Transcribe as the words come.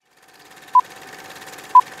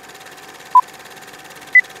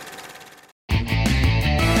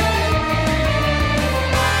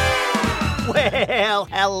Well,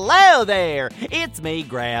 hello there. It's me,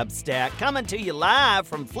 Grabstack, coming to you live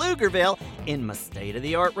from Pflugerville in my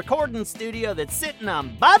state-of-the-art recording studio that's sitting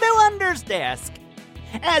on Bobby Wonder's desk.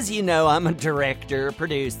 As you know, I'm a director,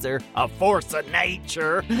 producer, a force of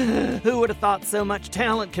nature. Who would have thought so much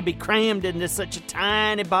talent could be crammed into such a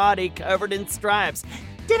tiny body covered in stripes?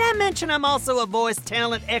 Did I mention I'm also a voice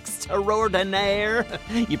talent extraordinaire?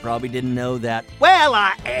 You probably didn't know that. Well,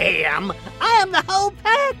 I am. I am the whole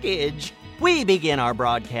package. We begin our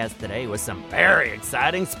broadcast today with some very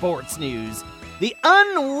exciting sports news. The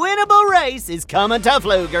unwinnable race is coming to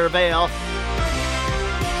Pflugerville.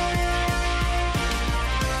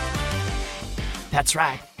 That's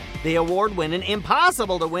right. The award-winning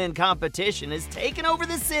impossible-to-win competition is taking over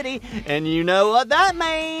the city, and you know what that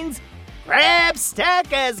means. Grabstack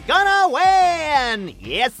is gonna win!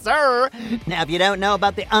 Yes, sir! Now, if you don't know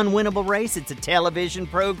about the unwinnable race, it's a television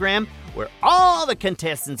program where all the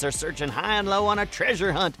contestants are searching high and low on a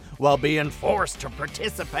treasure hunt while being forced to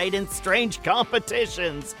participate in strange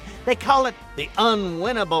competitions. They call it the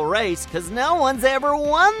unwinnable race because no one's ever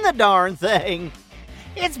won the darn thing.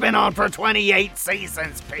 It's been on for 28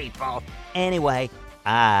 seasons, people. Anyway,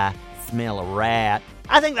 I smell a rat.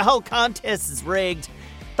 I think the whole contest is rigged.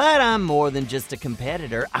 But I'm more than just a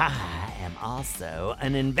competitor. I am also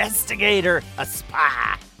an investigator, a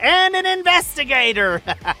spy, and an investigator.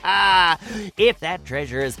 If that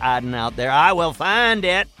treasure is hiding out there, I will find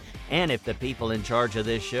it. And if the people in charge of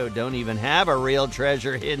this show don't even have a real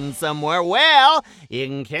treasure hidden somewhere, well, you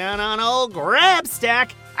can count on old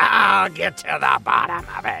Grabstack. I'll get to the bottom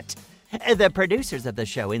of it. The producers of the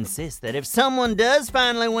show insist that if someone does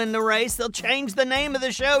finally win the race, they'll change the name of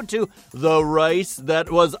the show to The Race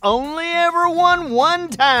That Was Only Ever Won One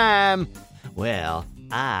Time. Well,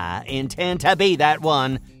 I intend to be that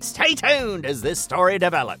one. Stay tuned as this story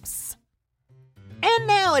develops. And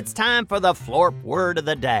now it's time for the Florp word of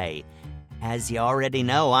the day. As you already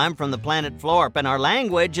know, I'm from the planet Florp, and our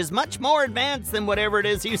language is much more advanced than whatever it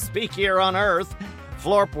is you speak here on Earth.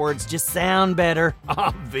 Florp words just sound better,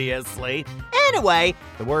 obviously. Anyway,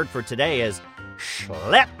 the word for today is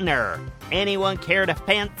Schleppner. Anyone care to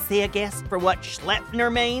fancy a guess for what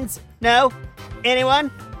Schleppner means? No? Anyone?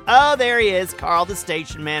 Oh, there he is. Carl, the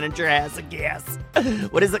station manager, has a guess.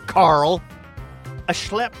 What is it, Carl? A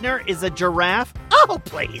Schleppner is a giraffe? Oh,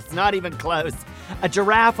 please, not even close. A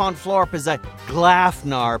giraffe on Florp is a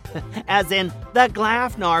Glafnarp, as in the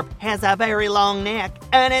Glafnarp has a very long neck,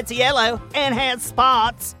 and it's yellow and has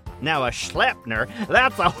spots. Now a Schleppner,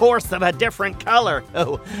 that's a horse of a different color.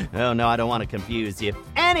 Oh no, I don't want to confuse you.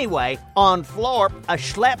 Anyway, on Florp, a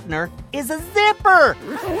Schleppner is a zipper.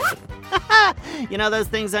 You know those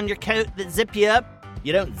things on your coat that zip you up?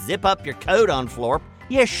 You don't zip up your coat on Florp.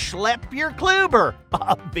 You schlepp your kluber,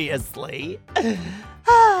 obviously.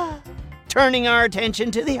 Turning our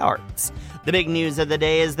attention to the arts. The big news of the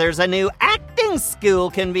day is there's a new acting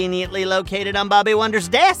school conveniently located on Bobby Wonder's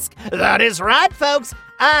desk. That is right, folks.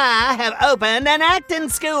 I have opened an acting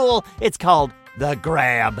school. It's called the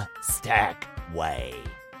Grabstack Way,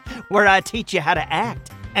 where I teach you how to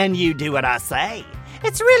act, and you do what I say.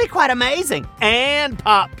 It's really quite amazing and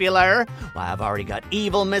popular. Well, I've already got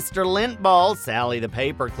evil Mr. Lintball, Sally the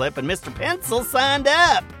Paperclip, and Mr. Pencil signed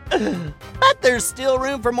up. But there's still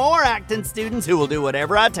room for more acting students who will do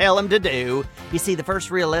whatever I tell them to do. You see, the first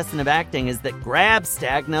real lesson of acting is that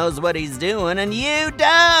Grabstack knows what he's doing and you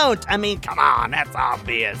don't. I mean, come on, that's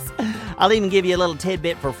obvious. I'll even give you a little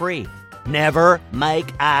tidbit for free. Never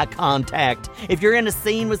make eye contact. If you're in a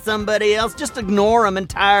scene with somebody else, just ignore them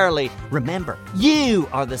entirely. Remember, you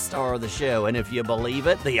are the star of the show, and if you believe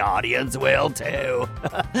it, the audience will too.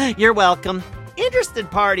 You're welcome.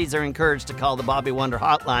 Interested parties are encouraged to call the Bobby Wonder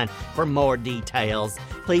hotline for more details.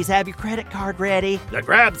 Please have your credit card ready. The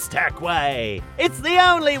Grabstack Way. It's the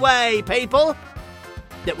only way, people.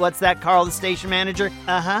 What's that, Carl, the station manager?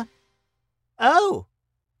 Uh-huh.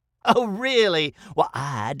 Oh, really? Well,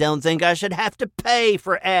 I don't think I should have to pay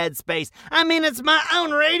for ad space. I mean, it's my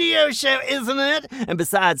own radio show, isn't it? And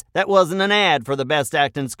besides, that wasn't an ad for the best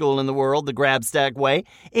acting school in the world, the Grabstack Way.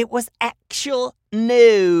 It was actual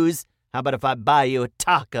news. How about if I buy you a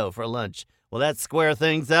taco for lunch? Will that square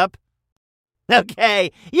things up?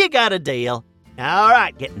 Okay, you got a deal. All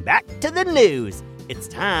right, getting back to the news. It's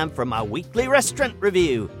time for my weekly restaurant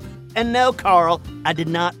review. And no, Carl, I did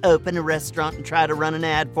not open a restaurant and try to run an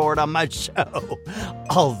ad for it on my show.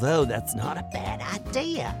 Although that's not a bad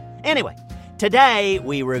idea. Anyway, today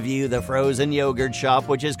we review the frozen yogurt shop,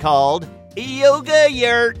 which is called Yoga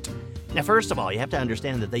Yurt. Now, first of all, you have to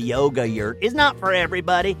understand that the yoga yurt is not for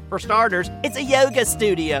everybody. For starters, it's a yoga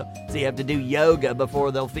studio, so you have to do yoga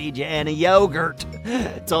before they'll feed you any yogurt.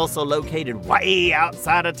 It's also located way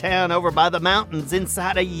outside of town over by the mountains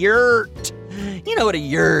inside a yurt. You know what a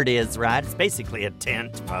yurt is, right? It's basically a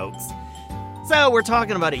tent, folks. So we're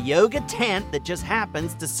talking about a yoga tent that just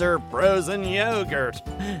happens to serve frozen yogurt.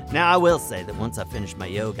 Now, I will say that once I finished my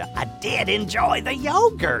yoga, I did enjoy the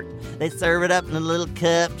yogurt. They serve it up in a little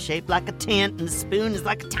cup shaped like a tent, and the spoon is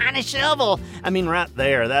like a tiny shovel. I mean, right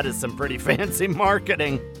there, that is some pretty fancy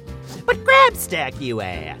marketing. But Grabstack, you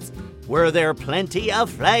ask? Were there plenty of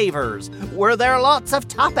flavors? Were there lots of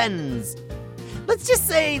toppings? Let's just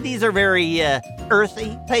say these are very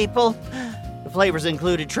earthy, people. Flavors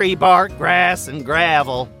included tree bark, grass, and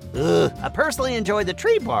gravel. I personally enjoy the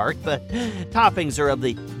tree bark, but toppings are of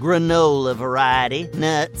the granola variety,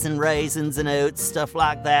 nuts and raisins and oats, stuff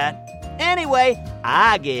like that. Anyway,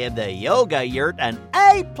 I give the yoga yurt an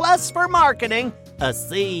A+ for marketing, a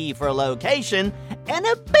C for location, and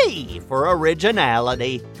a B for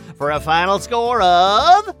originality, for a final score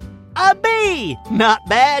of a B. Not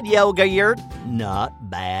bad, yoga yurt. Not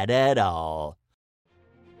bad at all.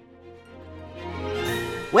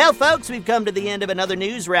 Well, folks, we've come to the end of another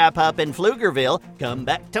news wrap-up in Pflugerville. Come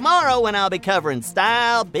back tomorrow when I'll be covering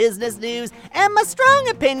style, business news, and my strong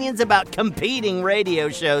opinions about competing radio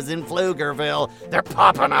shows in Pflugerville. They're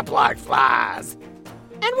popping up like flies.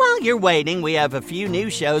 And while you're waiting, we have a few new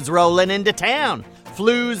shows rolling into town.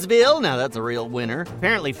 Floozeville, now that's a real winner.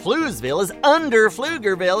 Apparently Floozeville is under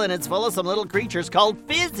Pflugerville, and it's full of some little creatures called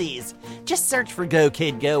fizzies. Just search for Go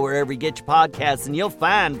Kid Go wherever you get your podcasts, and you'll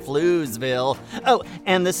find Floozeville. Oh,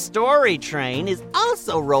 and the Story Train is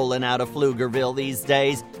also rolling out of Pflugerville these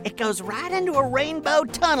days. It goes right into a rainbow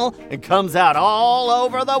tunnel and comes out all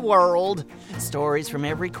over the world. Stories from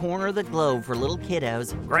every corner of the globe for little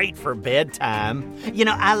kiddos. Great for bedtime. You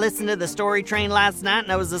know, I listened to the Story Train last night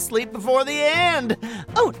and I was asleep before the end.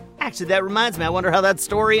 Oh, actually, that reminds me. I wonder how that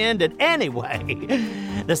story ended.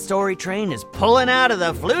 Anyway, the Story Train is pulling out of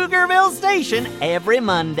the Pflugerville station every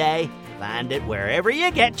Monday. Find it wherever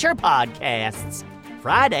you get your podcasts.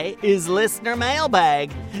 Friday is Listener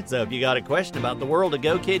Mailbag. So if you got a question about the world of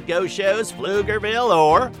Go Kid Go shows, Pflugerville,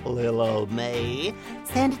 or little old me,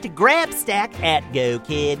 send it to Grabstack at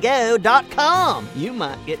GoKidGo.com. You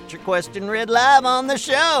might get your question read live on the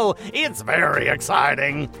show. It's very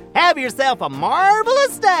exciting. Have yourself a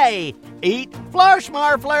marvelous day. Eat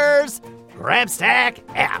Flarschmarflers. Grabstack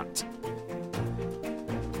out.